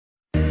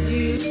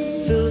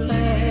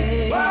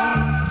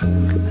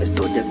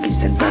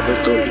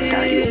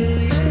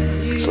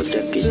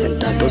Estoy aquí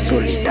sentado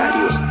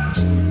solitario.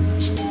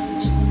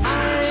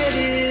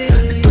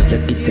 Estoy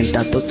aquí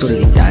sentado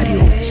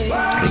solitario,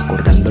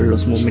 recordando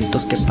los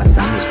momentos que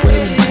pasamos,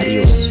 fueron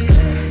varios.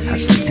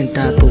 Aquí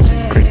sentado,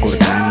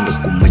 recordando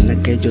como en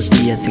aquellos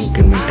días en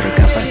que me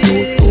entregabas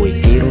todo. Y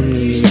qué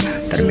ironía,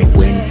 darme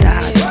cuenta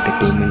de que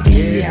tú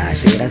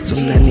mentías. Eras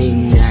una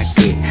niña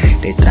que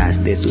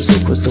detrás de sus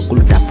ojos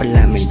ocultaba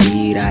la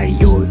mentira. Y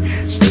hoy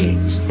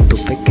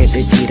tuve que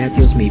decir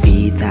adiós mi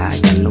vida.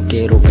 Ya no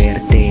quiero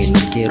verte, no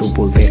quiero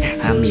volver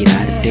a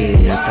mirarte.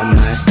 Nada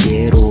más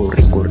quiero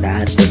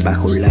recordarte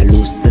bajo la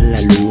luz de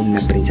la luna,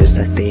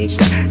 princesa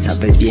azteca.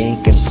 Sabes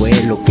bien que fue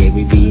lo que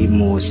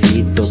vivimos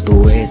y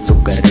todo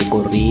eso que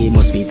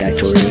recorrimos. Vida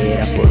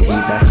chorera por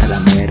vida hasta la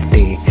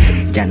muerte.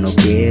 Ya no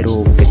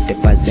quiero que te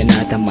pase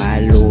nada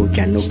malo.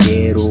 Ya no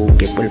quiero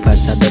que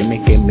vuelvas a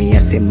verme que me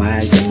hace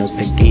mal. Ya no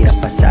sé qué irá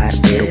a pasar,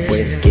 pero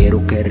pues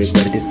quiero que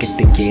recuerdes que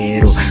te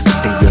quiero. Que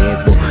te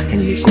llevo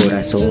en mi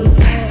corazón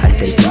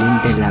hasta el fin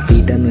de la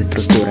vida.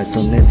 Nuestros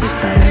corazones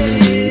estarán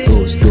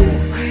unidos. Yo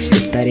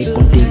estaré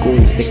contigo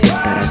y sé que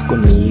estarás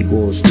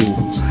conmigo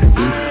tú.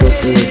 Y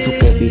todo eso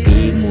que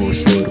vivimos,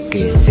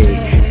 porque sé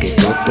que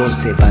todo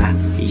se va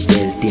y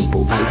el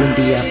tiempo algún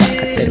día va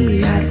a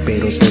terminar.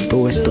 Pero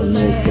todo esto no,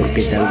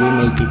 porque es algo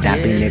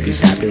inolvidable,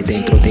 inevitable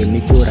dentro de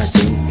mi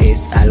corazón.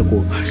 Es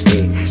algo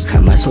que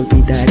jamás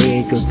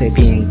olvidaré. Yo sé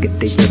bien que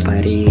te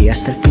llevaré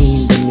hasta el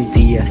fin de mis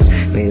días.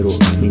 Pero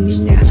mi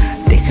niña,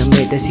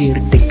 déjame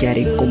decirte que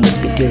haré como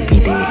que te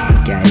olvidé.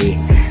 Que haré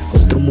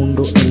otro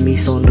mundo en mi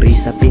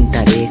sonrisa,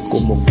 pintaré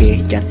como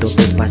que ya todo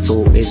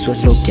pasó. Eso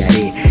es lo que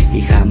haré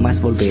y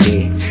jamás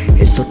volveré.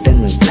 Eso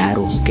tengo en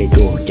claro, que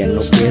yo ya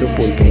no quiero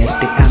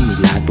volverte a mi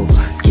lado.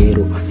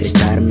 Quiero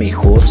estar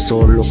mejor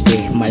solo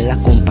que mal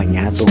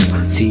acompañado.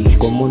 Sí,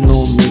 como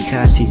no,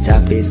 mija, si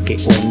sabes qué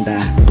onda.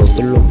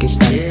 Todo lo que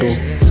canto,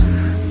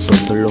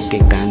 todo lo que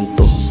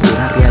canto,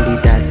 pura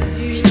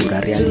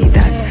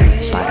realidad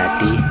para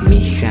ti,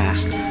 mija.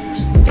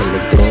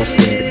 El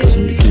Sdrower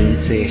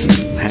 2015,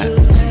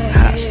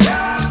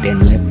 de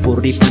nuevo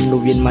rifando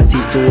bien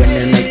macizo en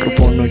el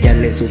micrófono. Ya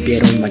le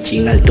subieron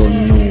machín al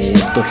tono.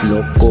 Estos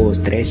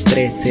locos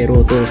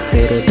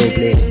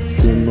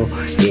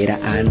 3302011 era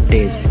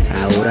antes,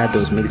 ahora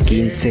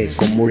 2015.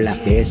 Como la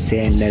ves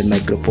en el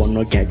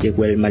micrófono ya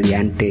llegó el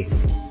maleante.